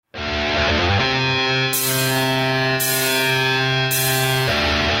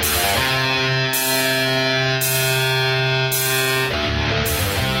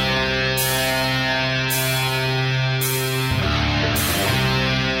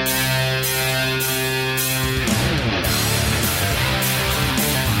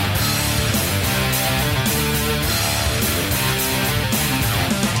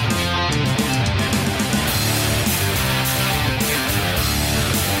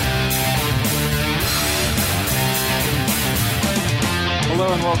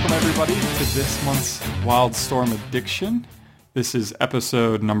welcome everybody to this month's Wildstorm Addiction. This is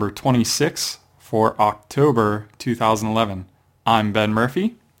episode number 26 for October 2011. I'm Ben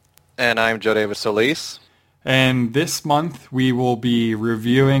Murphy. And I'm Joe David Solis. And this month we will be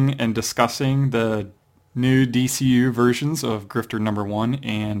reviewing and discussing the new DCU versions of Grifter number 1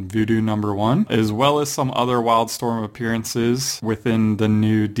 and Voodoo number 1, as well as some other Wildstorm appearances within the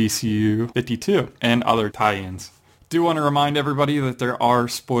new DCU 52 and other tie-ins. Do want to remind everybody that there are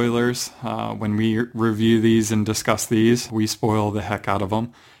spoilers. When we review these and discuss these, we spoil the heck out of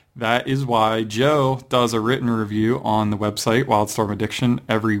them. That is why Joe does a written review on the website, Wildstorm Addiction,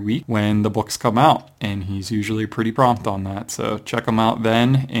 every week when the books come out, and he's usually pretty prompt on that. So check them out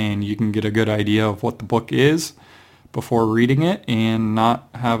then, and you can get a good idea of what the book is before reading it and not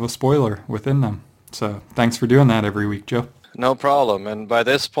have a spoiler within them. So thanks for doing that every week, Joe. No problem. And by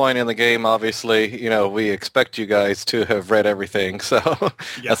this point in the game, obviously, we expect you guys to have read everything. So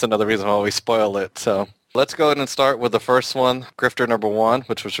That's another reason why we spoil it. So let's go ahead and start with the first one, Grifter number 1,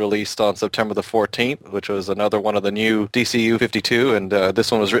 which was released on September the 14th, which was another one of the new DCU 52. And this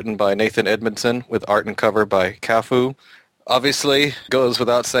one was written by Nathan Edmondson with art and cover by Cafu. Obviously, goes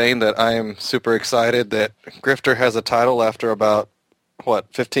without saying that I am super excited that Grifter has a title after about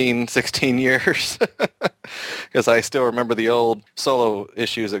 15, 16 years? Because I still remember the old solo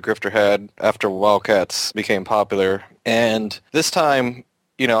issues that Grifter had after Wildcats became popular. And this time,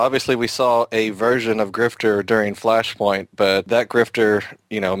 obviously we saw a version of Grifter during Flashpoint, but that Grifter,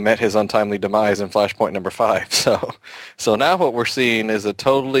 met his untimely demise in Flashpoint number 5. So now what we're seeing is a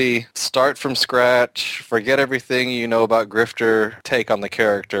totally start from scratch, forget everything you know about Grifter, take on the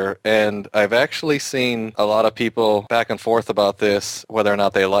character. And I've actually seen a lot of people back and forth about this, whether or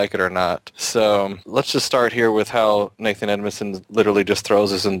not they like it or not. So let's just start here with how Nathan Edmondson literally just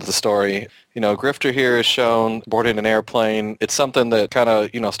throws us into the story. Grifter here is shown boarding an airplane. It's something that kind of,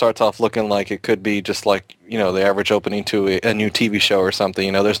 starts off looking like it could be just like, the average opening to a new TV show or something.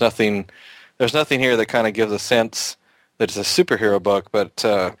 There's nothing here that kind of gives a sense that it's a superhero book, but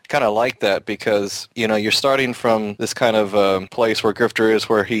kind of like that because, you're starting from this kind of place where Grifter is,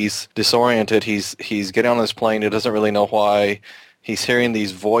 where he's disoriented. He's getting on this plane. He doesn't really know why. He's hearing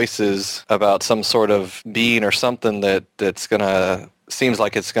these voices about some sort of being or something that's going to seems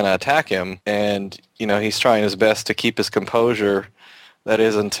like it's going to attack him, and he's trying his best to keep his composure. That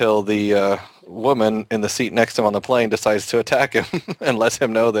is until the woman in the seat next to him on the plane decides to attack him and lets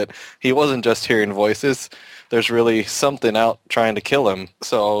him know that he wasn't just hearing voices. There's really something out trying to kill him.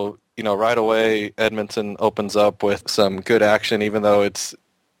 So right away Edmondson opens up with some good action, even though it's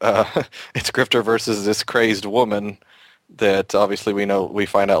Grifter versus this crazed woman that obviously we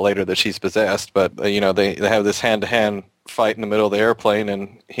find out later that she's possessed, but they have this hand-to-hand fight in the middle of the airplane,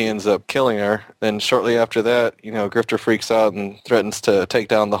 and he ends up killing her. Then shortly after that, Grifter freaks out and threatens to take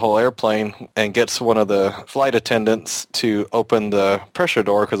down the whole airplane and gets one of the flight attendants to open the pressure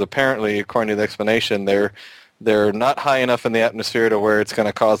door, because apparently, according to the explanation, they're not high enough in the atmosphere to where it's going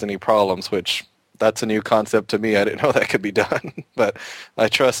to cause any problems, which that's a new concept to me. I didn't know that could be done. But I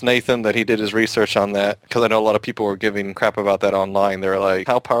trust Nathan that he did his research on that, because I know a lot of people were giving crap about that online. They're like,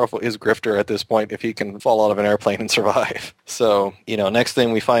 how powerful is Grifter at this point if he can fall out of an airplane and survive? So, next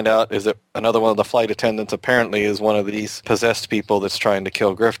thing we find out is that another one of the flight attendants apparently is one of these possessed people that's trying to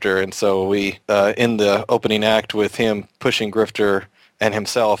kill Grifter. And so we end the opening act with him pushing Grifter and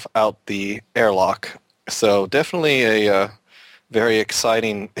himself out the airlock. So definitely a very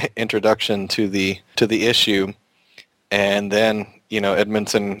exciting introduction to the issue. And then,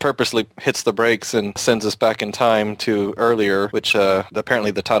 Edmondson purposely hits the brakes and sends us back in time to earlier, which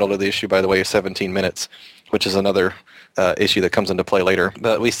apparently the title of the issue, by the way, is 17 Minutes, which is another issue that comes into play later.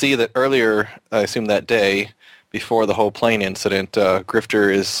 But we see that earlier, I assume that day, before the whole plane incident,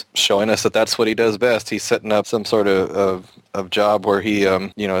 Grifter is showing us that that's what he does best. He's setting up some sort of job where he,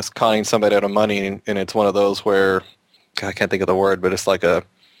 is conning somebody out of money, and it's one of those where, I can't think of the word, but it's like a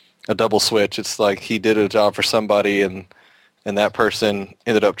double switch. It's like he did a job for somebody, and that person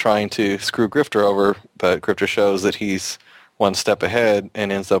ended up trying to screw Grifter over, but Grifter shows that he's one step ahead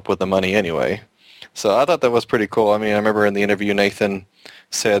and ends up with the money anyway. So I thought that was pretty cool. I mean, I remember in the interview Nathan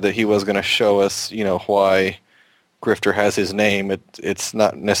said that he was going to show us, why Grifter has his name. It's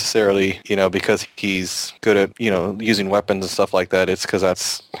not necessarily, because he's good at, using weapons and stuff like that. It's because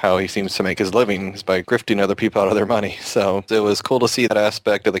that's how he seems to make his living, is by grifting other people out of their money. So it was cool to see that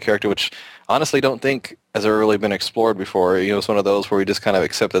aspect of the character, which honestly don't think has ever really been explored before. It's one of those where we just kind of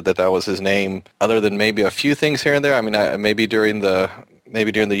accepted that was his name, other than maybe a few things here and there. I mean, maybe during the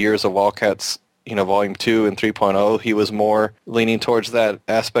years of Wildcats, Volume 2 and 3.0, he was more leaning towards that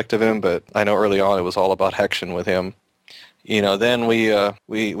aspect of him, but I know early on it was all about action with him. Then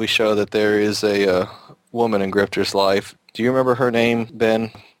we show that there is a woman in Grifter's life. Do you remember her name,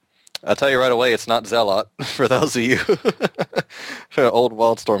 Ben? I'll tell you right away, it's not Zealot, for those of you old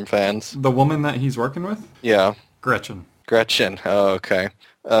Wildstorm fans. The woman that he's working with? Yeah. Gretchen. Gretchen. Oh, okay.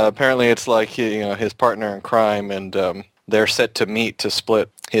 Apparently it's like his partner in crime, and they're set to meet to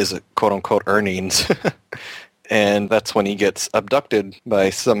split his quote-unquote earnings. And that's when he gets abducted by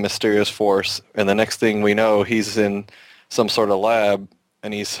some mysterious force. And the next thing we know, he's in some sort of lab,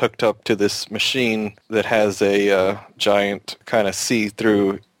 and he's hooked up to this machine that has a giant kind of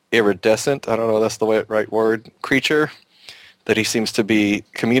see-through iridescent, I don't know if that's the right word, creature that he seems to be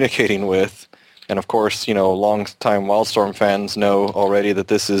communicating with. And of course, long-time Wildstorm fans know already that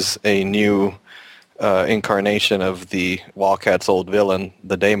this is a new incarnation of the Wildcats' old villain,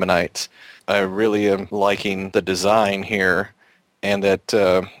 the Daemonites. I really am liking the design here, and that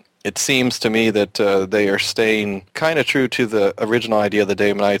it seems to me that they are staying kind of true to the original idea of the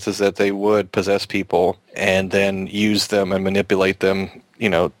Daemonites, is that they would possess people and then use them and manipulate them,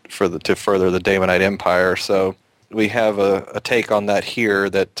 to further the Daemonite Empire. So we have a take on that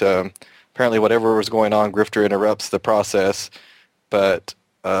here, that apparently whatever was going on, Grifter interrupts the process, but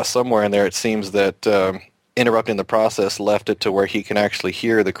somewhere in there it seems that interrupting the process left it to where he can actually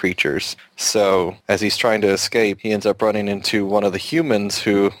hear the creatures. So as he's trying to escape, he ends up running into one of the humans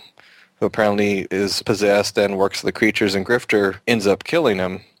who apparently is possessed and works the creatures, and Grifter ends up killing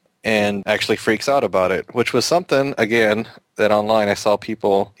him and actually freaks out about it, which was something, again, that online I saw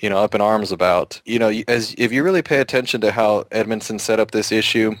people, up in arms about. If you really pay attention to how Edmondson set up this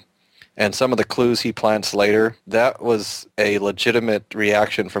issue and some of the clues he plants later, that was a legitimate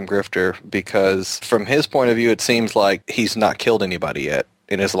reaction from Grifter, because from his point of view, it seems like he's not killed anybody yet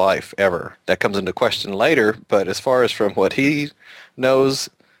in his life, ever. That comes into question later, but as far as from what he knows,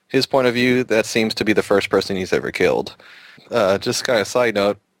 his point of view, that seems to be the first person he's ever killed. Just kind of side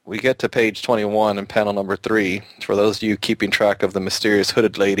note, we get to page 21 and panel number 3. For those of you keeping track of the mysterious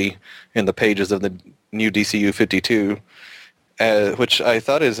hooded lady in the pages of the new DCU 52, which I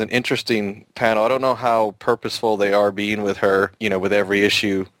thought is an interesting panel. I don't know how purposeful they are being with her, with every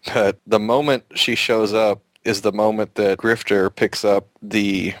issue, but the moment she shows up is the moment that Grifter picks up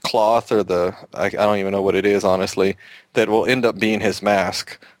the cloth, or I don't even know what it is, honestly, that will end up being his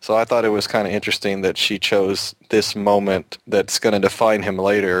mask. So I thought it was kind of interesting that she chose this moment that's going to define him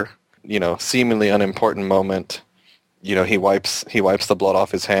later, seemingly unimportant moment. He wipes the blood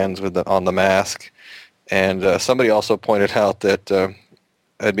off his hands on the mask. And somebody also pointed out that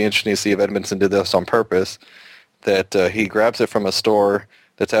it'd be interesting to see if Edmondson did this on purpose, that he grabs it from a store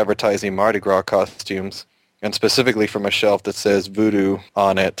that's advertising Mardi Gras costumes, and specifically from a shelf that says Voodoo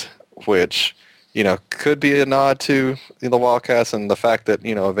on it, which, could be a nod to the Wildcats, and the fact that,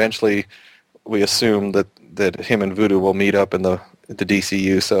 eventually we assume that him and Voodoo will meet up in the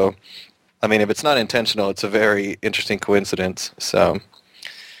DCU. So, I mean, if it's not intentional, it's a very interesting coincidence. So,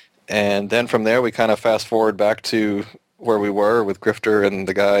 and then from there, we kind of fast forward back to where we were with Grifter and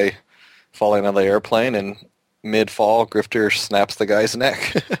the guy falling out of the airplane, and mid-fall, Grifter snaps the guy's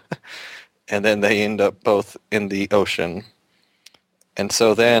neck. And then they end up both in the ocean. And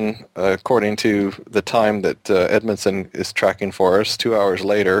so then, according to the time that Edmondson is tracking for us, 2 hours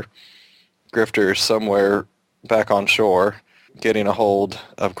later, Grifter is somewhere back on shore getting a hold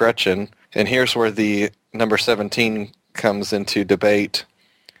of Gretchen. And here's where the number 17 comes into debate.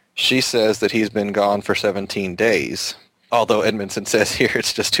 She says that he's been gone for 17 days, although Edmondson says here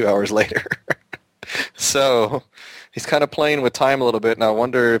it's just 2 hours later. So he's kind of playing with time a little bit, and I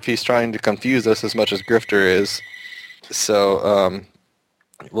wonder if he's trying to confuse us as much as Grifter is. So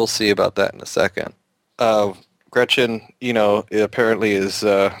we'll see about that in a second. Gretchen, apparently is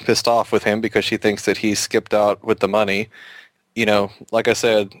pissed off with him because she thinks that he skipped out with the money. Like I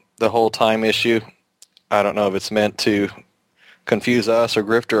said, the whole time issue, I don't know if it's meant to confuse us or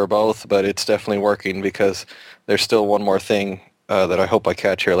Grifter or both, but it's definitely working, because there's still one more thing that I hope I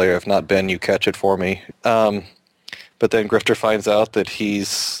catch here later. If not, Ben, you catch it for me. But then Grifter finds out that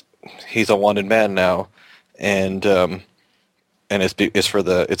he's a wanted man now, and it's for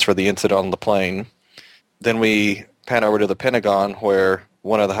the incident on the plane. Then we pan over to the Pentagon, where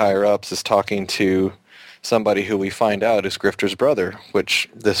one of the higher ups is talking to somebody who we find out is Grifter's brother, which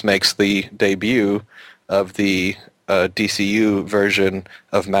this makes the debut of the DCU version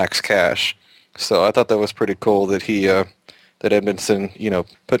of Max Cash. So I thought that was pretty cool that that Edmondson,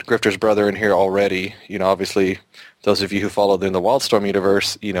 put Grifter's brother in here already. Obviously, those of you who followed in the Wildstorm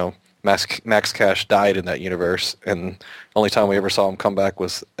universe, Max Cash died in that universe, and the only time we ever saw him come back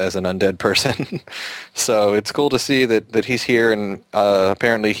was as an undead person. So it's cool to see that he's here, and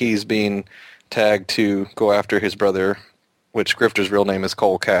apparently he's being tagged to go after his brother, which Grifter's real name is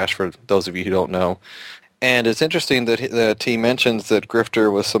Cole Cash, for those of you who don't know. And it's interesting that he mentions that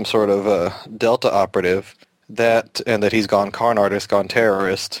Grifter was some sort of a Delta operative, and that he's gone con artist, gone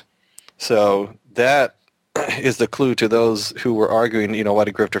terrorist. So that is the clue to those who were arguing, why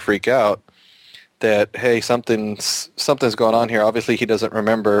did Grifter freak out? That, hey, something's going on here. Obviously, he doesn't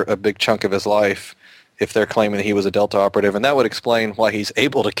remember a big chunk of his life if they're claiming that he was a Delta operative, and that would explain why he's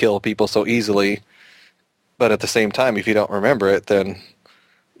able to kill people so easily. But at the same time, if you don't remember it, then,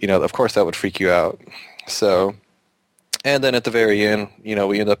 of course that would freak you out. So, and then at the very end,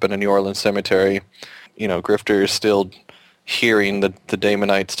 we end up in a New Orleans cemetery. Grifter is still hearing the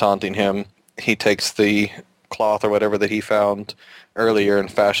Damonites taunting him. He takes the cloth or whatever that he found earlier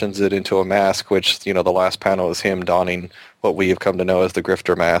and fashions it into a mask, which, the last panel is him donning what we have come to know as the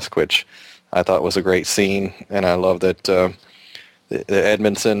Grifter mask, which I thought was a great scene. And I love that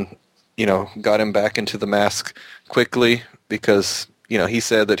Edmondson, got him back into the mask quickly because, he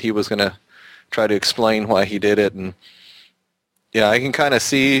said that he was going to try to explain why he did it. And yeah, I can kind of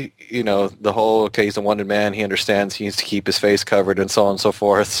see, the whole, okay, he's a wanted man. He understands he needs to keep his face covered and so on and so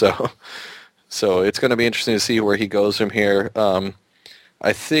forth. So it's going to be interesting to see where he goes from here.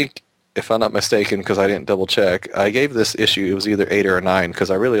 I think, if I'm not mistaken, because I didn't double check, I gave this issue, it was either 8 or a 9,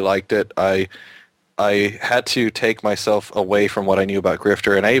 because I really liked it. I had to take myself away from what I knew about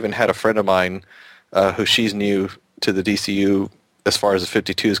Grifter, and I even had a friend of mine who she's new to the DCU as far as the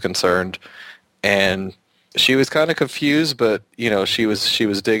 52 is concerned, and she was kind of confused, but she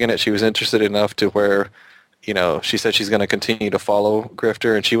was digging it. She was interested enough to where she said she's going to continue to follow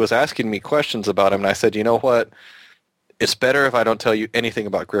Grifter, and she was asking me questions about him, and I said, you know what? It's better if I don't tell you anything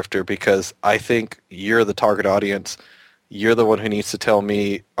about Grifter because I think you're the target audience. You're the one who needs to tell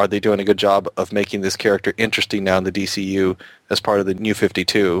me, are they doing a good job of making this character interesting now in the DCU as part of the New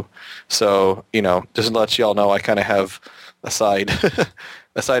 52? So, just to let y'all know, I kind of have a side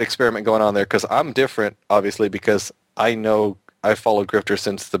experiment going on there because I'm different, obviously, because I know I followed Grifter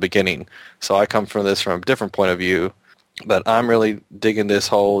since the beginning. So I come from this from a different point of view. But I'm really digging this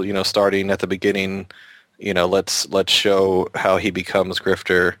whole, starting at the beginning, let's show how he becomes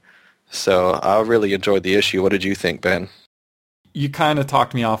Grifter. So I really enjoyed the issue. What did you think, Ben? You kind of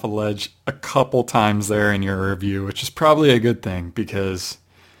talked me off a ledge a couple times there in your review, which is probably a good thing because,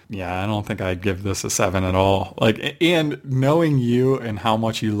 yeah, I don't think I'd give this a 7 at all. And knowing you and how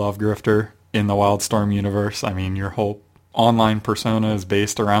much you love Grifter in the Wildstorm universe, I mean, your whole online persona is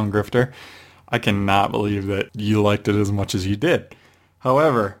based around Grifter. I cannot believe that you liked it as much as you did.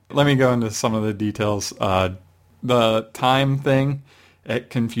 However, let me go into some of the details. The time thing, it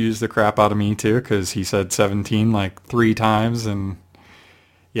confused the crap out of me too because he said 17 like 3 times, and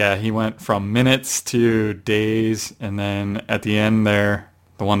yeah, he went from minutes to days, and then at the end there,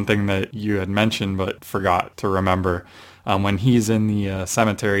 the one thing that you had mentioned but forgot to remember, when he's in the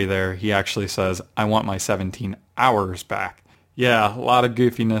cemetery there, he actually says, I want my 17 hours back. Yeah, a lot of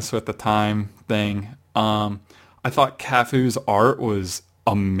goofiness with the time thing. I thought Cafu's art was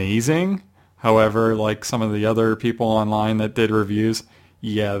amazing. However, like some of the other people online that did reviews,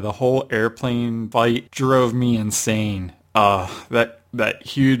 yeah, the whole airplane fight drove me insane. That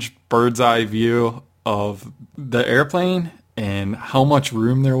huge bird's eye view of the airplane and how much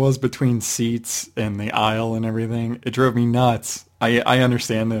room there was between seats and the aisle and everything, it drove me nuts. I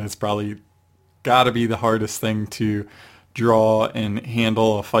understand that it's probably got to be the hardest thing to draw and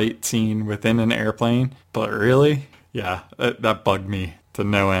handle a fight scene within an airplane, but really, yeah, that bugged me to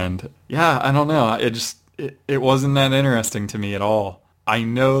no end. Yeah, I don't know. It wasn't that interesting to me at all. I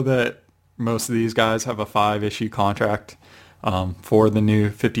know that most of these guys have a 5-issue contract for the new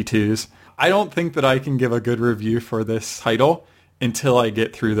 52s. I don't think that I can give a good review for this title until I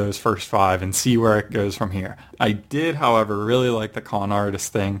get through those first 5 and see where it goes from here. I did, however, really like the con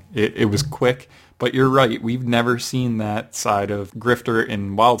artist thing. It was quick, but you're right. We've never seen that side of Grifter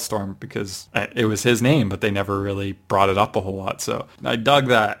in Wildstorm because it was his name, but they never really brought it up a whole lot. So I dug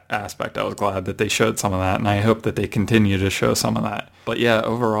that aspect. I was glad that they showed some of that, and I hope that they continue to show some of that. But yeah,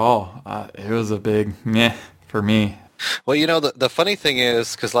 overall, it was a big meh for me. Well, the funny thing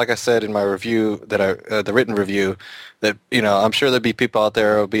is, because like I said in my review, the written review, that, I'm sure there'd be people out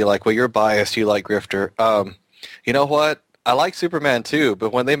there who'll be like, well, you're biased, you like Grifter. You know what? I like Superman too,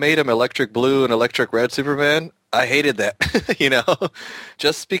 but when they made him electric blue and electric red Superman, I hated that,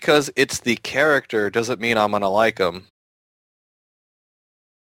 Just because it's the character doesn't mean I'm going to like him.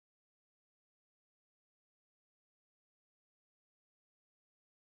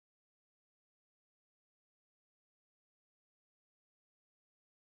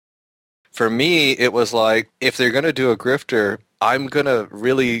 for me, it was like, if they're going to do a grifter, I'm going to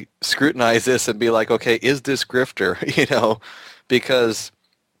really scrutinize this and be like, okay, is this grifter? Because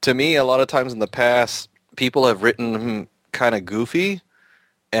to me, a lot of times in the past, people have written him kind of goofy,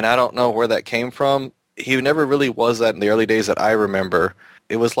 and I don't know where that came from. He never really was that in the early days that I remember.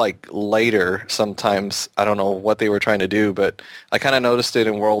 It was like later sometimes. I don't know what they were trying to do, but I kind of noticed it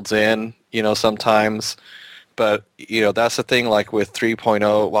in World's End, sometimes. But, that's the thing, like with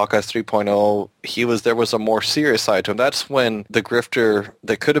 3.0, Wildcats 3.0, there was a more serious side to him. That's when the grifter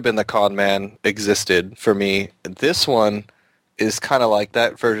that could have been the con man existed for me. This one is kind of like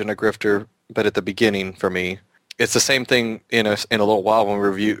that version of grifter, but at the beginning for me. It's the same thing in a little while when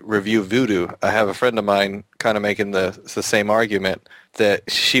we review Voodoo. I have a friend of mine kind of making the same argument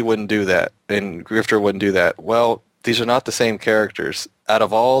that she wouldn't do that and Grifter wouldn't do that. Well, these are not the same characters. Out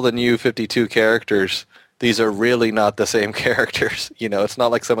of all the new 52 characters, these are really not the same characters. It's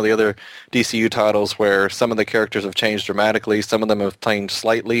not like some of the other DCU titles where some of the characters have changed dramatically, some of them have changed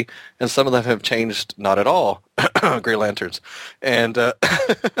slightly, and some of them have changed not at all. Green Lanterns. And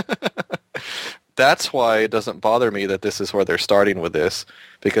that's why it doesn't bother me that this is where they're starting with this.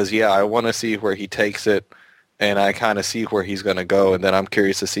 Because, I want to see where he takes it, and I kind of see where he's going to go, and then I'm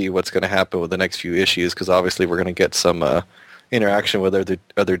curious to see what's going to happen with the next few issues, because obviously we're going to get some interaction with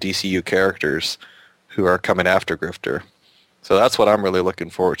other DCU characters who are coming after Grifter. So that's what I'm really looking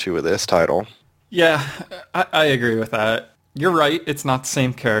forward to with this title. Yeah, I agree with that. You're right, it's not the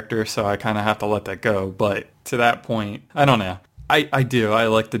same character, so I kind of have to let that go. But to that point, I don't know. I do. I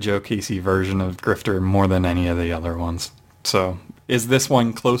like the Joe Casey version of Grifter more than any of the other ones. So is this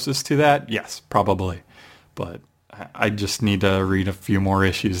one closest to that? Yes, probably. But I just need to read a few more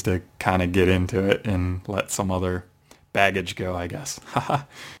issues to kind of get into it and let some other baggage go, I guess.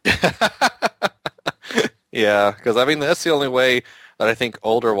 Yeah, because that's the only way that I think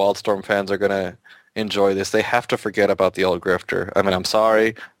older Wildstorm fans are going to enjoy this. They have to forget about the old Grifter. I'm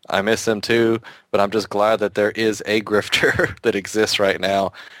sorry, I miss him too, but I'm just glad that there is a Grifter that exists right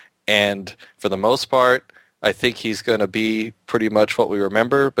now. And for the most part, I think he's going to be pretty much what we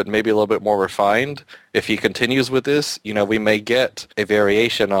remember, but maybe a little bit more refined. If he continues with this, we may get a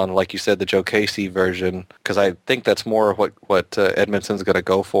variation on, like you said, the Joe Casey version, because I think that's more what Edmondson's going to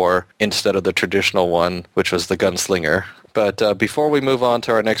go for instead of the traditional one, which was the Gunslinger. But before we move on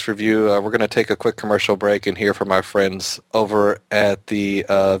to our next review, we're going to take a quick commercial break and hear from our friends over at the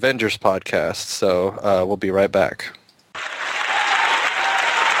Avengers podcast. So we'll be right back.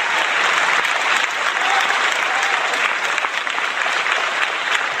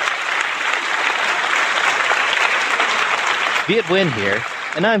 Viet Win here,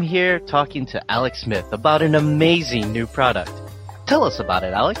 and I'm here talking to Alex Smith about an amazing new product. Tell us about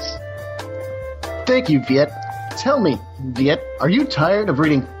it, Alex. Thank you, Viet. Tell me, Viet, are you tired of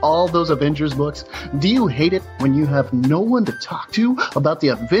reading all those Avengers books? Do you hate it when you have no one to talk to about the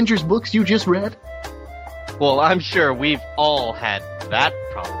Avengers books you just read? Well, I'm sure we've all had that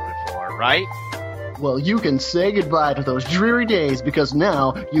problem before, right? Well, you can say goodbye to those dreary days because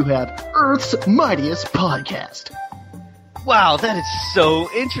now you have Earth's Mightiest Podcast. Wow, that is so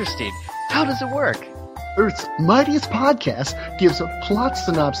interesting. How does it work? Earth's Mightiest Podcast gives plot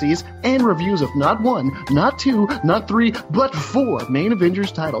synopses and reviews of not one, not two, not three, but 4 main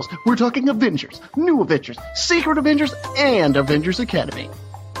Avengers titles. We're talking Avengers, New Avengers, Secret Avengers, and Avengers Academy.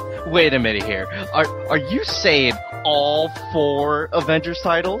 Wait a minute here. Are you saying all 4 Avengers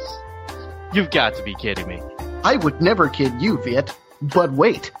titles? You've got to be kidding me. I would never kid you, Viet. But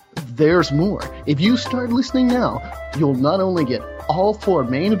wait, there's more. If you start listening now, you'll not only get all 4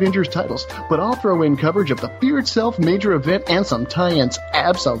 main Avengers titles, but I'll throw in coverage of the Fear Itself major event and some tie-ins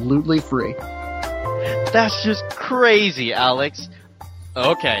absolutely free. That's just crazy, Alex.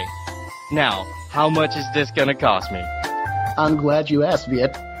 Okay, now, how much is this gonna cost me? I'm glad you asked,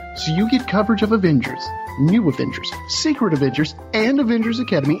 Viet. So you get coverage of Avengers, New Avengers, Secret Avengers, and Avengers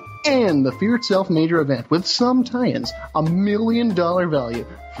Academy, and the Fear Itself major event with some tie-ins, $1 million value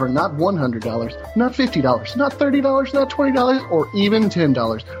for not $100, not $50, not $30, not $20, or even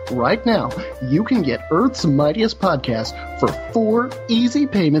 $10. Right now, you can get Earth's Mightiest Podcast for 4 easy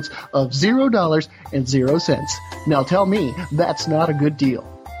payments of $0.00. Now tell me that's not a good deal.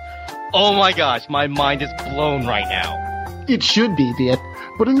 Oh my gosh, my mind is blown right now. It should be, Viet.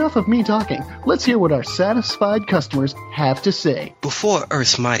 But enough of me talking. Let's hear what our satisfied customers have to say. Before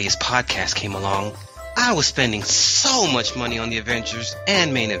Earth's Mightiest Podcast came along, I was spending so much money on the Avengers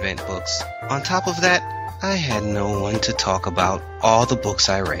and main event books. On top of that, I had no one to talk about all the books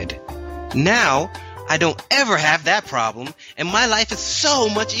I read. Now, I don't ever have that problem, and my life is so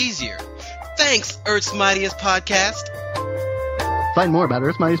much easier. Thanks, Earth's Mightiest Podcast. Find more about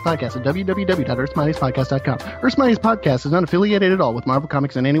Earth's Mightiest Podcast at www.earthsmightiespodcast.com. Earth's Mightiest Podcast is not affiliated at all with Marvel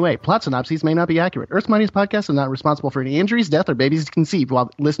Comics in any way. Plot synopses may not be accurate. Earth's Mightiest Podcast is not responsible for any injuries, death, or babies conceived while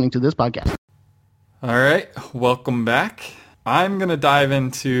listening to this podcast. All right, welcome back. I'm going to dive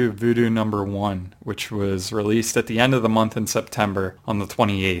into Voodoo number 1, which was released at the end of the month in September on the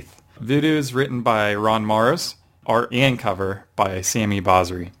 28th. Voodoo is written by Ron Morris, art and cover by Sammy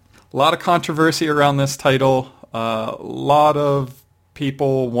Basri. A lot of controversy around this title. A lot of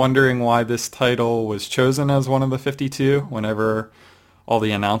people wondering why this title was chosen as one of the 52 whenever all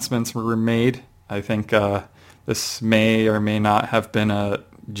the announcements were made. I think this may or may not have been a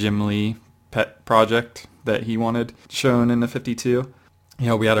Jim Lee pet project that he wanted shown in the 52. You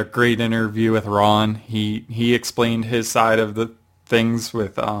know, we had a great interview with Ron. He explained his side of the things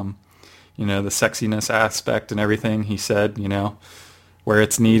with, you know, the sexiness aspect and everything. He said, you know, where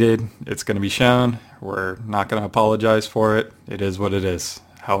it's needed, it's going to be shown. We're not going to apologize for it. It is what it is.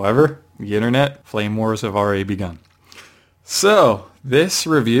 However, the internet, flame wars have already begun. So this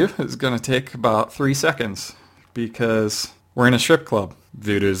review is going to take about 3 seconds because we're in a strip club.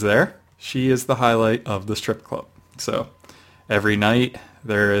 Voodoo's there. She is the highlight of the strip club. So every night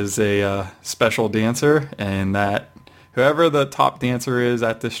there is a special dancer, and that whoever the top dancer is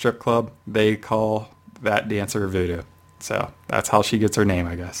at this strip club, they call that dancer Voodoo. So that's how she gets her name,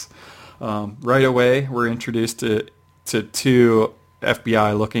 I guess. Right away, we're introduced to 2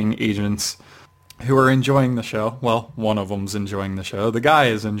 FBI-looking agents who are enjoying the show. Well, one of them's enjoying the show. The guy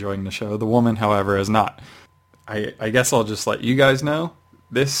is enjoying the show. The woman, however, is not. I guess I'll just let you guys know.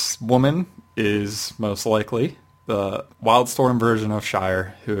 This woman is most likely the Wildstorm version of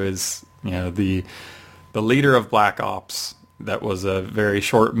Shire, who is, you know, the leader of Black Ops. That was a very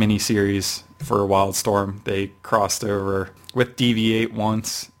short miniseries for Wildstorm. They crossed over with DV8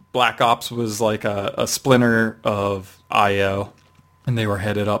 once. Black Ops was like a splinter of IO, and they were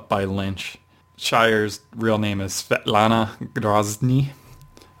headed up by Lynch. Shire's real name is Svetlana Grozny.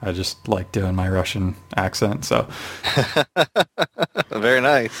 I just like doing my Russian accent, so. Very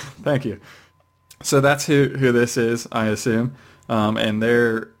nice. Thank you. So that's who this is, I assume. And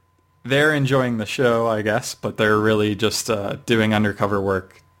they're enjoying the show, I guess, but they're really just doing undercover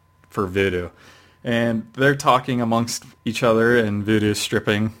work for Voodoo. And they're talking amongst each other, and Voodoo's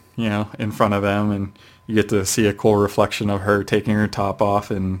stripping, you know, in front of them, and you get to see a cool reflection of her taking her top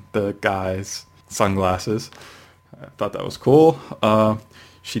off and the guy's sunglasses. I thought that was cool.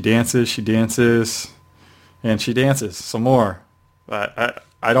 She dances, and she dances some more.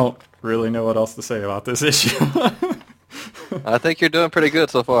 I don't really know what else to say about this issue. I think you're doing pretty good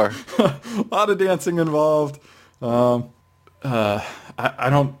so far. A lot of dancing involved. I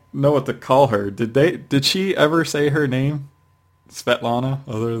don't know what to call her. Did she ever say her name, Svetlana,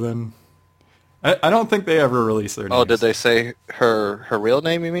 other than... I don't think they ever released their names. Oh, did they say her real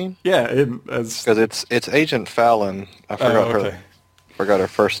name, you mean? Yeah. Because it's Agent Fallon. I forgot her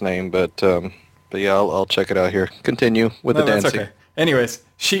first name, but yeah, I'll check it out here. Continue with the dancing. That's okay. Anyways,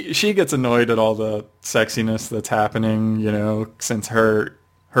 she gets annoyed at all the sexiness that's happening, you know, since her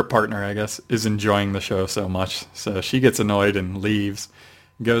partner, I guess, is enjoying the show so much. So she gets annoyed and leaves,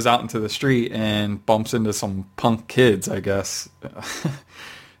 goes out into the street and bumps into some punk kids, I guess.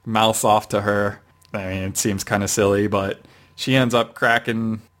 Mouths off to her. I mean, it seems kind of silly, but she ends up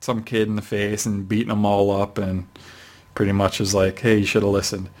cracking some kid in the face and beating them all up, and pretty much is like, hey, you should have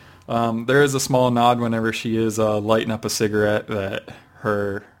listened. There is a small nod whenever she is lighting up a cigarette that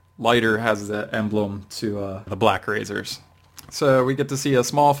her lighter has the emblem to the Black Razors. So we get to see a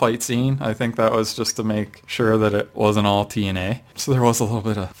small fight scene. I think that was just to make sure that it wasn't all TNA. So there was a little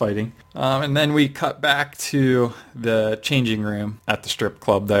bit of fighting. And then we cut back to the changing room at the strip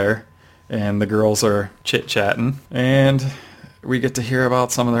club there. And the girls are chit-chatting. And we get to hear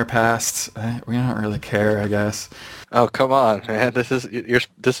about some of their pasts. We don't really care, I guess. Oh, come on, man. This is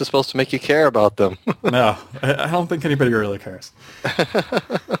supposed to make you care about them. No, I don't think anybody really cares.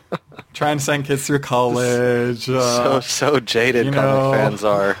 Trying to send kids through college. So jaded comic fans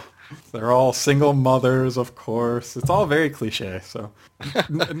are. They're all single mothers, of course. It's all very cliche. So,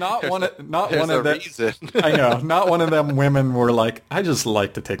 not one of them. I know, not one of them women were like, I just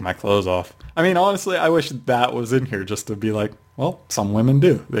like to take my clothes off. I mean, honestly, I wish that was in here just to be like, well, some women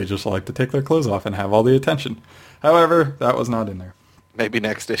do. They just like to take their clothes off and have all the attention. However, that was not in there. Maybe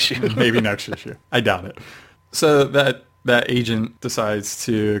next issue. Maybe next issue. I doubt it. So that agent decides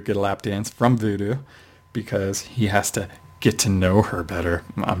to get a lap dance from Voodoo because he has to get to know her better,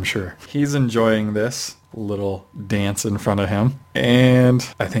 I'm sure. He's enjoying this little dance in front of him, and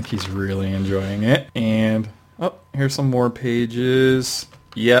I think he's really enjoying it. And, oh, here's some more pages.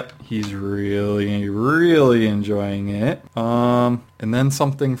 Yep, he's really, really enjoying it. And then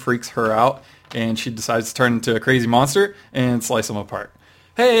something freaks her out, and she decides to turn into a crazy monster and slice him apart.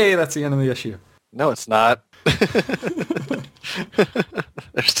 Hey, that's the end of the issue. No, it's not.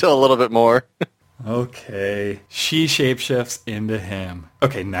 There's still a little bit more. Okay. She shapeshifts into him.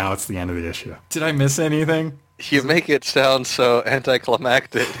 Okay, now it's the end of the issue. Did I miss anything? You make it sound so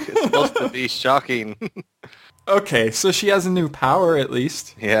anticlimactic. It's supposed to be shocking. Okay, so she has a new power at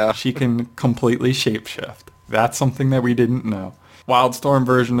least. Yeah. She can completely shapeshift. That's something that we didn't know. Wildstorm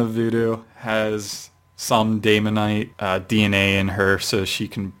version of Voodoo has some Daemonite DNA in her, so she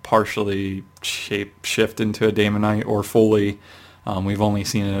can partially shapeshift into a Daemonite or fully. We've only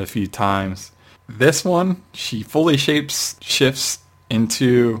seen it a few times. This one, she fully shapeshifts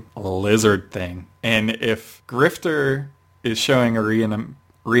into a lizard thing. And if Grifter is showing a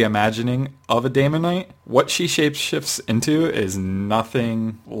reimagining of a Daemonite, what she shapeshifts into is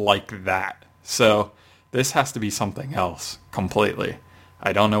nothing like that. So this has to be something else completely.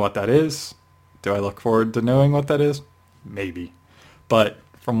 I don't know what that is. Do I look forward to knowing what that is? Maybe. But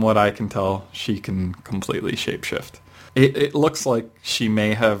from what I can tell, she can completely shapeshift. It looks like she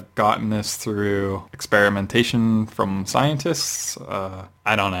may have gotten this through experimentation from scientists.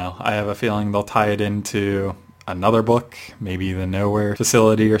 I don't know. I have a feeling they'll tie it into another book, maybe the Nowhere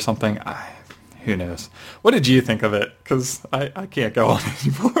facility or something. Who knows? What did you think of it? Because I can't go on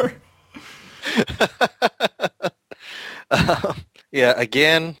anymore. Yeah,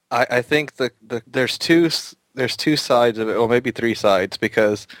 again, I think there's two sides of it, or maybe three sides,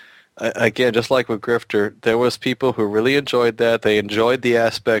 because again, just like with Grifter, there was people who really enjoyed that. They enjoyed the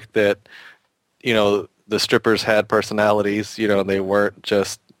aspect that, the strippers had personalities, they weren't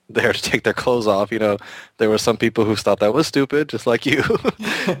just there to take their clothes off. There were some people who thought that was stupid, just like you.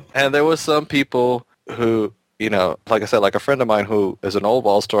 And there was some people who, like I said, like a friend of mine who is an old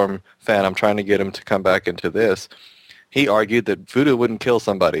Wildstorm fan, I'm trying to get him to come back into this. He argued that Voodoo wouldn't kill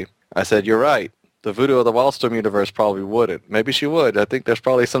somebody. I said, you're right. The Voodoo of the Wildstorm universe probably wouldn't. Maybe she would. I think there's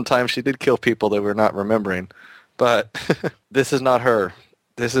probably some times she did kill people that we're not remembering. But this is not her.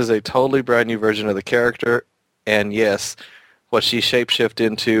 This is a totally brand new version of the character. And yes, what she shapeshifted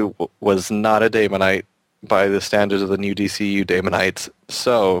into was not a Daemonite by the standards of the new DCU Daemonites.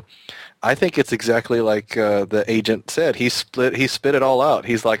 So I think it's exactly like the agent said. He spit it all out.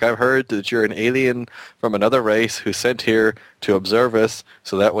 He's like, I've heard that you're an alien from another race who's sent here to observe us,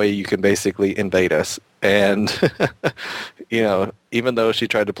 so that way you can basically invade us. And, even though she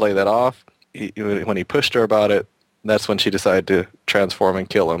tried to play that off, when he pushed her about it, that's when she decided to transform and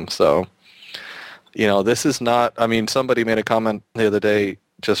kill him. So, this is not, somebody made a comment the other day,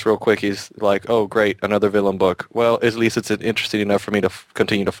 just real quick, he's like, oh, great, another villain book. Well, at least it's interesting enough for me to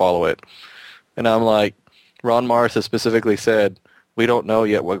continue to follow it. And I'm like, Ron Mars has specifically said, we don't know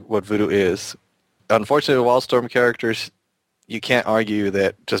yet what Voodoo is. Unfortunately, with Wildstorm characters, you can't argue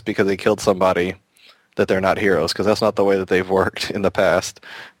that just because they killed somebody that they're not heroes, because that's not the way that they've worked in the past.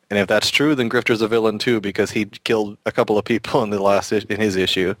 And if that's true, then Grifter's a villain too, because he killed a couple of people in his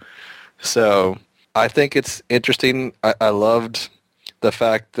issue. So I think it's interesting. I loved the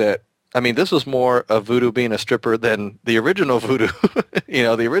fact that, this was more of Voodoo being a stripper than the original Voodoo.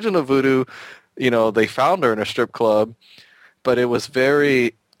 The original Voodoo, they found her in a strip club, but it was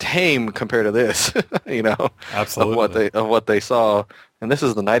very tame compared to this, Absolutely. of what they saw. And this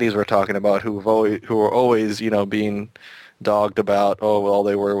is the 90s we're talking about, who were always, being dogged about, oh, well, all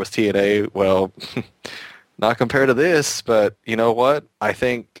they were was TNA. Well, not compared to this, but you know what? I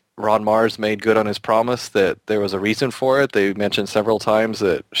think Ron Mars made good on his promise that there was a reason for it. They mentioned several times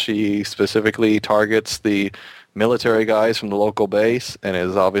that she specifically targets the military guys from the local base and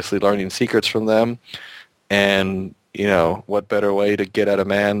is obviously learning secrets from them. And, what better way to get at a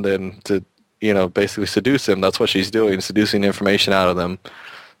man than to, basically seduce him? That's what she's doing, seducing information out of them.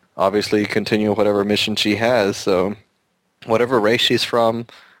 Obviously continue whatever mission she has. So whatever race she's from,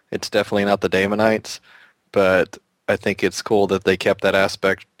 it's definitely not the Daemonites, but I think it's cool that they kept that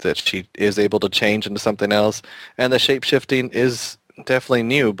aspect that she is able to change into something else. And the shape-shifting is definitely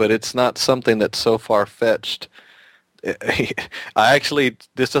new, but it's not something that's so far-fetched.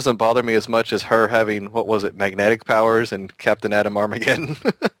 This doesn't bother me as much as her having, magnetic powers and Captain Adam Armageddon.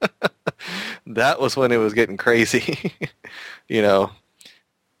 That was when it was getting crazy,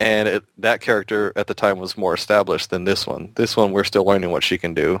 And that character at the time was more established than this one. This one, we're still learning what she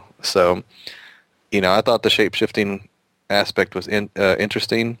can do. So, I thought the shape-shifting aspect was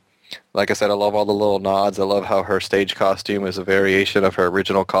interesting. Like I said, I love all the little nods. I love how her stage costume is a variation of her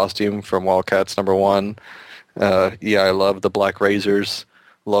original costume from Wildcats #1. I love the black razors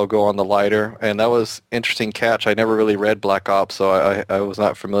logo on the lighter, and that was interesting catch. I never really read Black Ops, so I was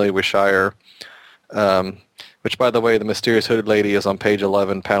not familiar with Shire. Which, by the way, the mysterious hooded lady is on page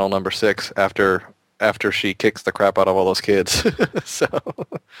 11, panel number 6, after she kicks the crap out of all those kids. So,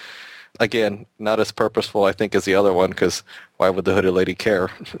 again, not as purposeful, I think, as the other one, because why would the hooded lady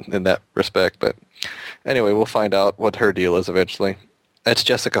care in that respect? But anyway, we'll find out what her deal is eventually. That's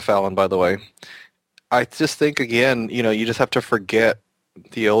Jessica Fallon, by the way. I just think, again, you just have to forget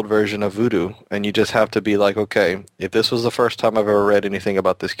the old version of Voodoo, and you just have to be like, okay, if this was the first time I've ever read anything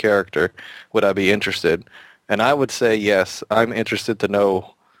about this character, would I be interested? And I would say yes. I'm interested to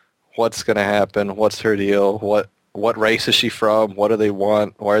know what's going to happen, what's her deal, what race is she from, what do they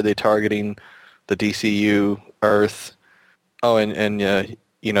want, why are they targeting the DCU, Earth. Oh, and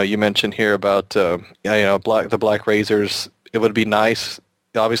you mentioned here about the Black Razors. It would be nice.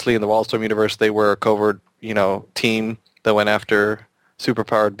 Obviously, in the Wildstorm universe, they were a covert team that went after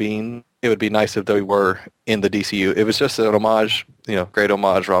superpowered beings. It would be nice if they were in the DCU. It was just an homage, great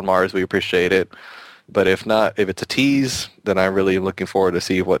homage, Ron Mars. We appreciate it. But if not, if it's a tease, then I'm really looking forward to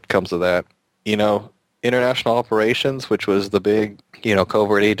see what comes of that. International Operations, which was the big,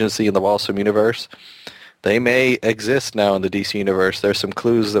 covert agency in the Wildstorm universe, they may exist now in the DC universe. There's some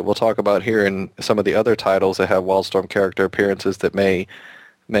clues that we'll talk about here in some of the other titles that have Wildstorm character appearances that may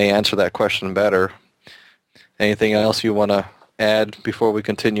answer that question better. Anything else you want to add before we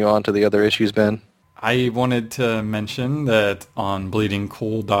continue on to the other issues, Ben? I wanted to mention that on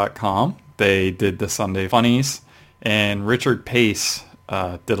bleedingcool.com, they did the Sunday Funnies, and Richard Pace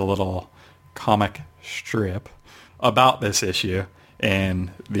did a little comic strip about this issue, and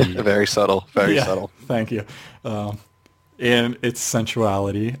the very subtle, subtle. Thank you. And its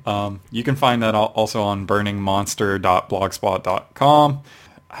sensuality. You can find that also on burningmonster.blogspot.com.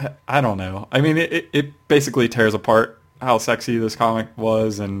 I don't know. I mean, it basically tears apart how sexy this comic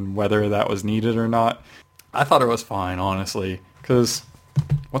was and whether that was needed or not. I thought it was fine, honestly, because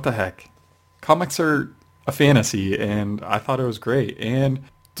what the heck? Comics are a fantasy, and I thought it was great. And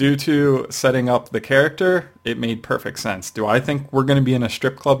due to setting up the character, it made perfect sense. Do I think we're going to be in a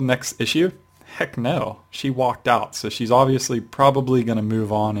strip club next issue? Heck no. She walked out, so she's obviously probably going to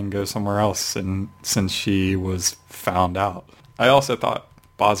move on and go somewhere else since she was found out. I also thought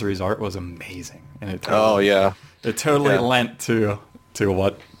Bosri's art was amazing. And it totally lent to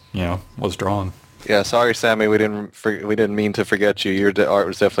what, was drawn. Yeah, sorry, Sammy. We didn't mean to forget you. Your art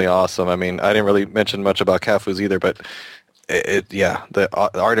was definitely awesome. I mean, I didn't really mention much about Cafu's either, but the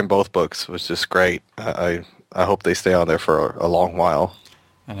art in both books was just great. I hope they stay on there for a long while.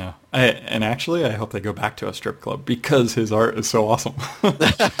 I know. And actually, I hope they go back to a strip club because his art is so awesome.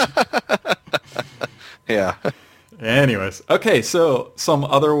 Yeah. Anyways, okay, so some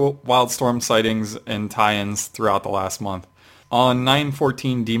other Wildstorm sightings and tie-ins throughout the last month. On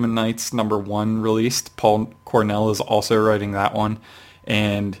 9/14, Demon Knights #1 released. Paul Cornell is also writing that one,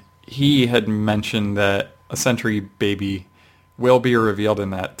 and he had mentioned that a Sentry baby will be revealed in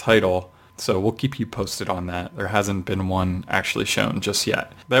that title, so we'll keep you posted on that. There hasn't been one actually shown just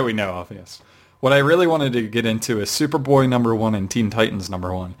yet that we know of, yes. What I really wanted to get into is Superboy #1 and Teen Titans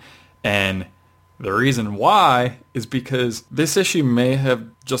 #1, and the reason why is because this issue may have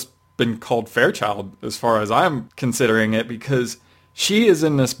just been called Fairchild as far as I'm considering it, because she is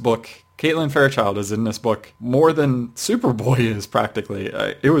in this book. Caitlin Fairchild is in this book more than Superboy is practically.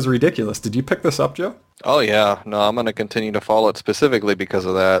 It was ridiculous. Did you pick this up, Joe? Oh, yeah. No, I'm going to continue to follow it specifically because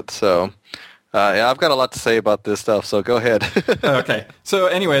of that. So, I've got a lot to say about this stuff, so go ahead. Okay. So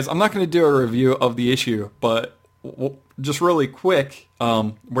anyways, I'm not going to do a review of the issue, but just really quick,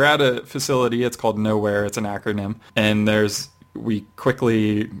 we're at a facility. It's called Nowhere. It's an acronym. And we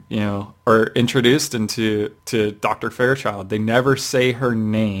quickly, are introduced to Dr. Fairchild. They never say her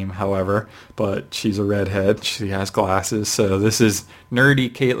name, however, but she's a redhead. She has glasses. So this is nerdy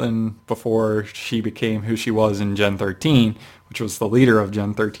Caitlin before she became who she was in Gen 13, which was the leader of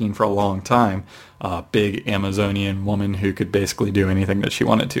Gen 13 for a long time. Big Amazonian woman who could basically do anything that she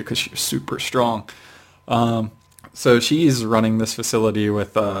wanted to because she was super strong. So she's running this facility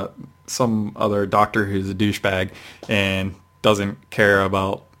with some other doctor who's a douchebag and doesn't care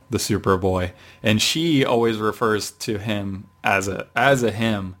about the Superboy, and she always refers to him as a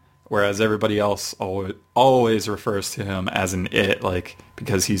him, whereas everybody else always refers to him as an it, like,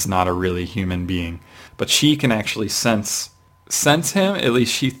 because he's not a really human being. But she can actually sense him. At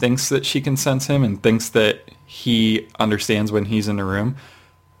least she thinks that she can sense him and thinks that he understands when he's in the room.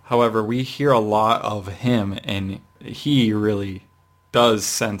 However, we hear a lot of him, and he really does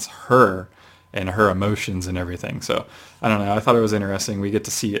sense her. and her emotions and everything. So I don't know. I thought it was interesting. We get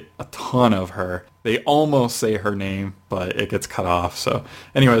to see a ton of her. They almost say her name, but it gets cut off. So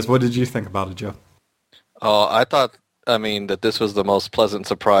anyways, what did you think about it, Joe? Oh, I thought, that this was the most pleasant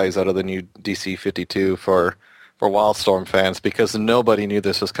surprise out of the new DC 52 for Wildstorm fans, because nobody knew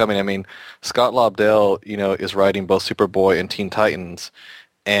this was coming. I mean, Scott Lobdell, is writing both Superboy and Teen Titans,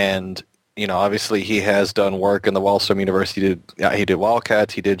 and obviously he has done work in the Wildstorm universe. He did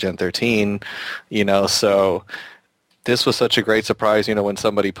Wildcats, he did Gen 13, so this was such a great surprise, when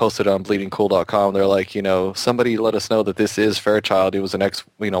somebody posted on bleedingcool.com. They're like, somebody let us know that this is Fairchild. He was an ex,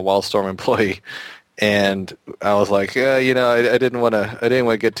 Wildstorm employee. And I was like, yeah, I didn't want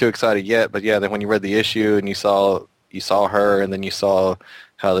to get too excited yet. But yeah, then when you read the issue and you saw her, and then you saw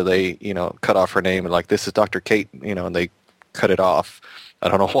how they, cut off her name, and like, this is Dr. Kate, and they cut it off. I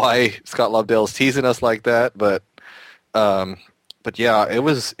don't know why Scott Lobdell is teasing us like that, but yeah, it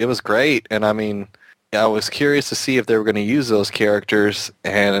was great. And I mean, I was curious to see if they were going to use those characters,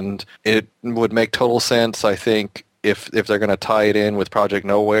 and it would make total sense, I think, if they're going to tie it in with Project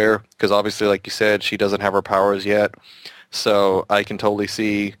Nowhere, because obviously, like you said, she doesn't have her powers yet. So I can totally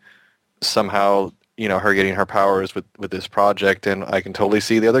see somehow, her getting her powers with this project, and I can totally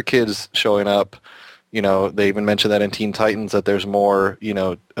see the other kids showing up. They even mentioned that in Teen Titans that there's more,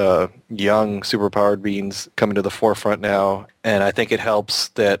 young superpowered beings coming to the forefront now. And I think it helps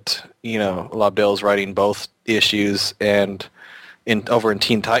that, Lobdell's writing both issues, and over in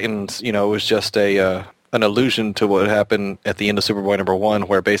Teen Titans, it was just an allusion to what happened at the end of Superboy #1,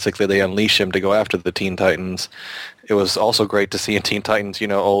 where basically they unleash him to go after the Teen Titans. It was also great to see in Teen Titans,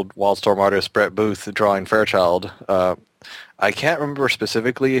 old Wildstorm artist Brett Booth drawing Fairchild. I can't remember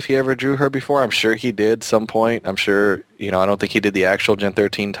specifically if he ever drew her before. I'm sure he did some point. I'm sure, I don't think he did the actual Gen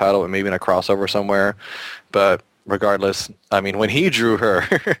 13 title, but maybe in a crossover somewhere. But regardless, I mean, when he drew her,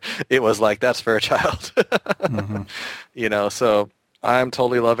 it was like, that's Fairchild. Mm-hmm. So I'm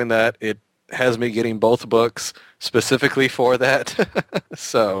totally loving that. It has me getting both books specifically for that.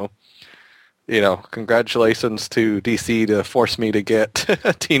 So, congratulations to DC to force me to get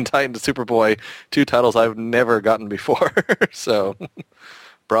Teen Titans Superboy, 2 titles I've never gotten before. So,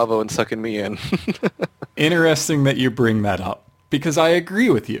 bravo and sucking me in. Interesting that you bring that up, because I agree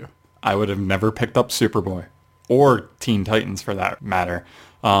with you. I would have never picked up Superboy, or Teen Titans for that matter.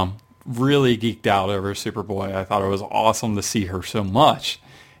 Really geeked out over Superboy. I thought it was awesome to see her so much.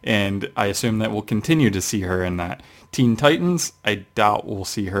 And I assume that we'll continue to see her in that. Teen Titans, I doubt we'll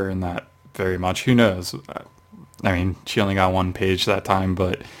see her in that very much. Who knows? I mean, she only got 1 page that time,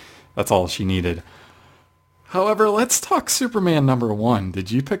 but that's all she needed. However, let's talk Superman #1.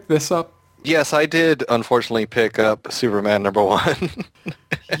 Did you pick this up? Yes, I did, unfortunately, pick up Superman #1.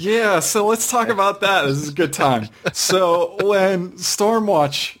 Yeah, so let's talk about that. This is a good time. So when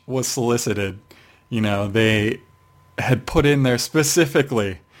Stormwatch was solicited, they had put in there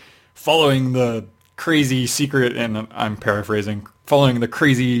specifically, following the crazy secret, and I'm paraphrasing, following the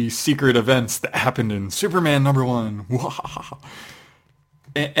crazy secret events that happened in Superman #1. Wow.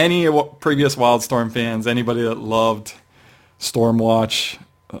 Any previous Wildstorm fans, anybody that loved Stormwatch,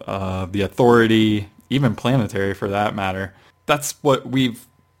 the Authority, even Planetary for that matter, that's what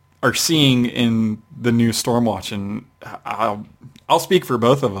are seeing in the new Stormwatch. And I'll speak for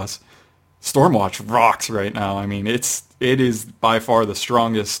both of us. Stormwatch rocks right now. I mean, it is by far the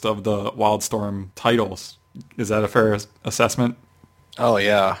strongest of the Wildstorm titles. Is that a fair assessment? Oh,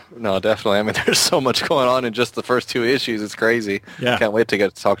 yeah. No, definitely. I mean, there's so much going on in just the first 2 issues. It's crazy. Yeah. Can't wait to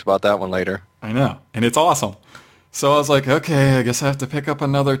get talked about that one later. I know. And it's awesome. So I was like, okay, I guess I have to pick up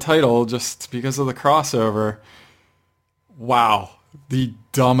another title just because of the crossover. Wow. The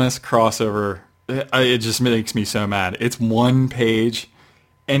dumbest crossover. It just makes me so mad. It's 1 page,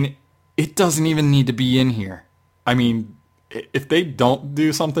 and it doesn't even need to be in here. I mean, if they don't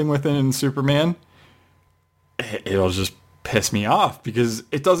do something with it in Superman, it'll just piss me off, because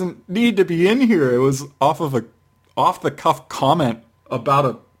it doesn't need to be in here. It was off the cuff comment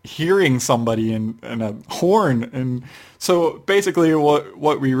about hearing somebody in a horn. And so basically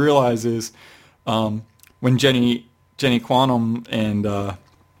what we realize is when Jenny Quantum and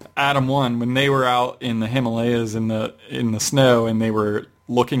Adam 1, when they were out in the Himalayas in the snow, and they were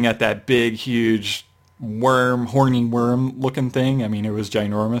looking at that big, huge horny worm looking thing. I mean, it was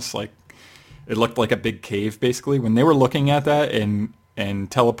ginormous. Like, it looked like a big cave, basically. When they were looking at that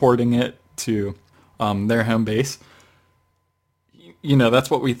and teleporting it to their home base, that's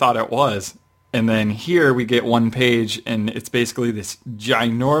what we thought it was. And then here we get 1 page, and it's basically this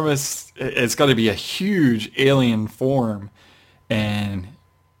ginormous, it's got to be a huge alien form, and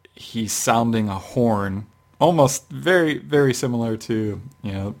he's sounding a horn, almost very, very similar to,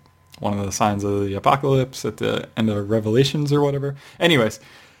 one of the signs of the apocalypse at the end of Revelations or whatever. Anyways,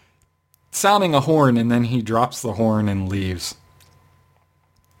 sounding a horn, and then he drops the horn and leaves.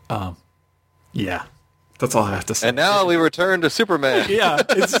 Yeah. That's all I have to say. And now we return to Superman. Yeah,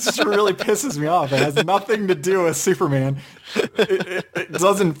 it just really pisses me off. It has nothing to do with Superman. It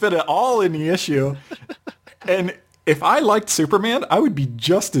doesn't fit at all in the issue. And if I liked Superman, I would be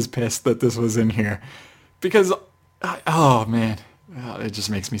just as pissed that this was in here. Because, oh man, it just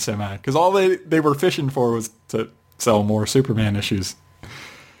makes me so mad. Because all they were fishing for was to sell more Superman issues.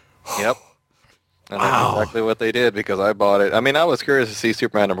 Yep. And that's exactly what they did, because I bought it. I mean, I was curious to see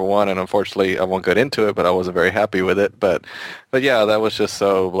Superman #1, and unfortunately I won't get into it, but I wasn't very happy with it. But yeah, that was just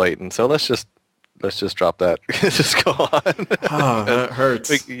so blatant. So let's just drop that. Just go on. Oh, that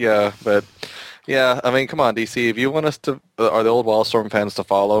hurts. Yeah, but yeah, I mean, come on, DC. If you want us to, or the old Wildstorm fans to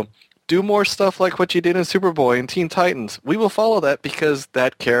follow, do more stuff like what you did in Superboy and Teen Titans. We will follow that, because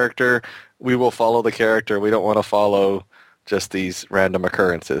that character, we will follow the character. We don't want to follow just these random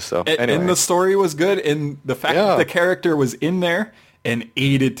occurrences. So anyway. And the story was good, and the fact that the character was in there and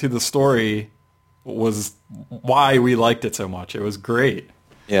aided to the story was why we liked it so much. It was great.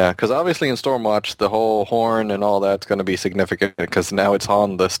 Yeah, because obviously in Stormwatch, the whole horn and all that's going to be significant, because now it's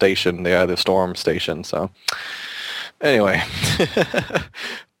on the station, the Storm station. So anyway,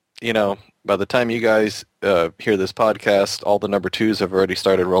 by the time you guys hear this podcast, all the #2s have already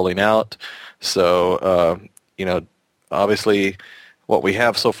started rolling out. So, obviously, what we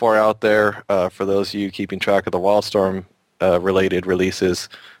have so far out there, for those of you keeping track of the Wildstorm related releases,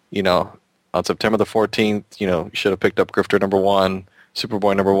 on September the 14th, you should have picked up Grifter #1,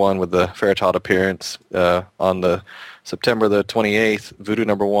 Superboy #1 with the Fairchild appearance. On the September the 28th, Voodoo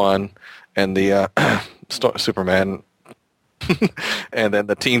 #1, and the Superman, and then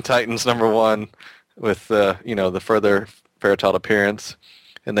the Teen Titans #1 with the further Fairchild appearance.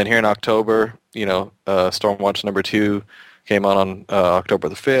 And then here in October, Stormwatch #2 came out on October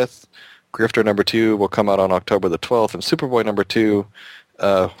the 5th. Grifter #2 will come out on October the 12th. And Superboy #2,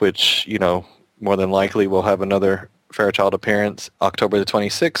 which, more than likely will have another Fairchild appearance, October the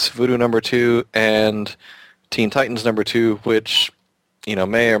 26th. Voodoo #2 and Teen Titans #2, which,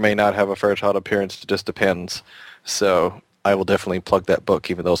 may or may not have a Fairchild appearance. It just depends. So I will definitely plug that book,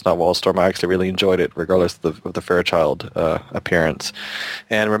 even though it's not Wildstorm. I actually really enjoyed it, regardless of the Fairchild appearance.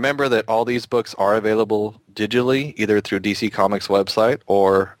 And remember that all these books are available digitally, either through DC Comics website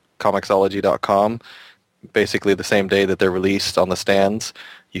or Comixology.com. Basically the same day that they're released on the stands,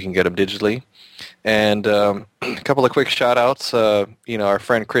 you can get them digitally. And a couple of quick shout-outs. Our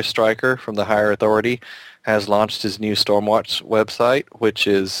friend Chris Stryker from the Higher Authority has launched his new Stormwatch website, which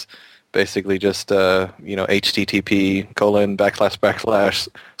is basically just,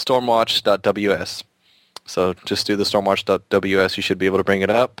 http://stormwatch.ws. So just do the stormwatch.ws. You should be able to bring it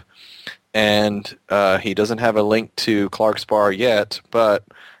up. And he doesn't have a link to Clark's Bar yet, but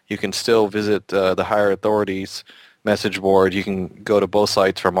you can still visit the Higher Authorities message board. You can go to both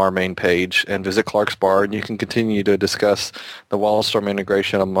sites from our main page and visit Clark's Bar, and you can continue to discuss the Wildstorm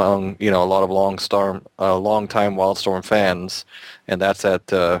integration among, a lot of long-time Wildstorm fans, and that's at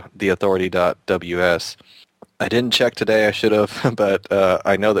theauthority.ws. I didn't check today, I should have, but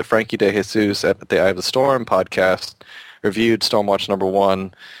I know that Frankie De Jesus at the Eye of the Storm podcast reviewed Stormwatch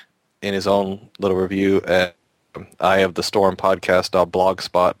 #1 in his own little review at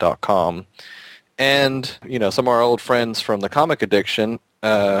eyeofthestormpodcast.blogspot.com. And, some of our old friends from the Comic Addiction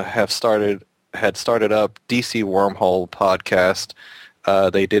had started up DC Wormhole podcast.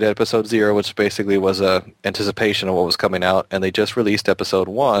 They did episode 0, which basically was a anticipation of what was coming out, and they just released episode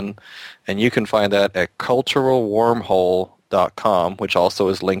 1, and you can find that at culturalwormhole.com, which also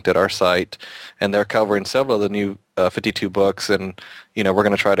is linked at our site, and they're covering several of the new 52 books, and we're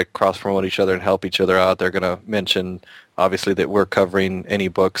going to try to cross-promote each other and help each other out. They're going to mention, obviously, that we're covering any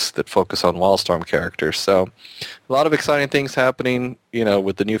books that focus on Wildstorm characters. So a lot of exciting things happening,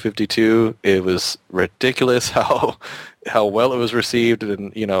 with the new 52. It was ridiculous how well it was received,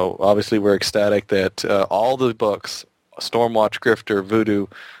 and, obviously we're ecstatic that all the books, Stormwatch, Grifter, Voodoo,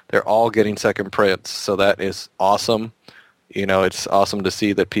 they're all getting second prints, so that is awesome. It's awesome to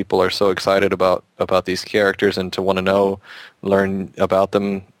see that people are so excited about these characters and to want to learn about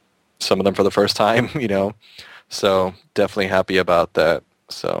them, some of them for the first time, So definitely happy about that.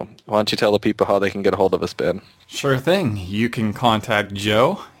 So why don't you tell the people how they can get a hold of us, Ben? Sure thing. You can contact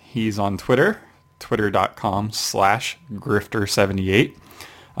Joe. He's on Twitter, twitter.com/grifter78.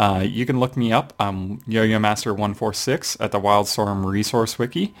 You can look me up. I'm YoYoMaster146 at the Wildstorm Resource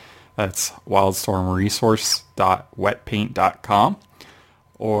Wiki. That's wildstormresource.wetpaint.com.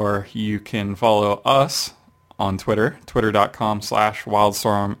 Or you can follow us on Twitter,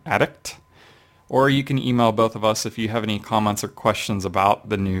 twitter.com/wildstormaddict. Or you can email both of us if you have any comments or questions about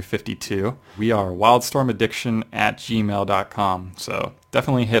the new 52. We are wildstormaddiction@gmail.com, so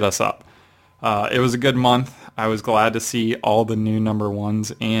definitely hit us up. It was a good month. I was glad to see all the new number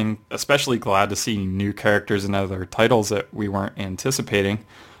ones, and especially glad to see new characters and other titles that we weren't anticipating.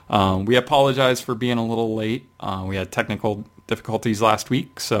 We apologize for being a little late. We had technical difficulties last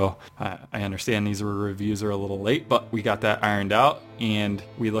week, so I understand these reviews are a little late, but we got that ironed out, and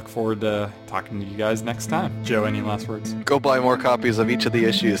we look forward to talking to you guys next time. Joe, any last words? Go buy more copies of each of the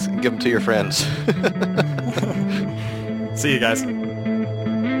issues and give them to your friends. See you guys.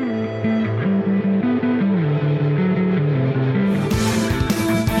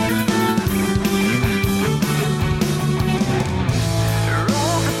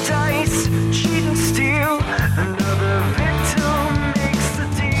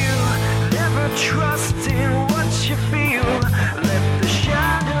 Trust in what you feel. Let the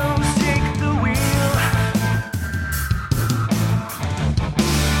shadows take the wheel.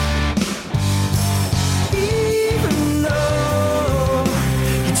 Even though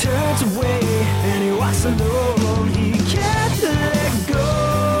he turns away and he walks alone.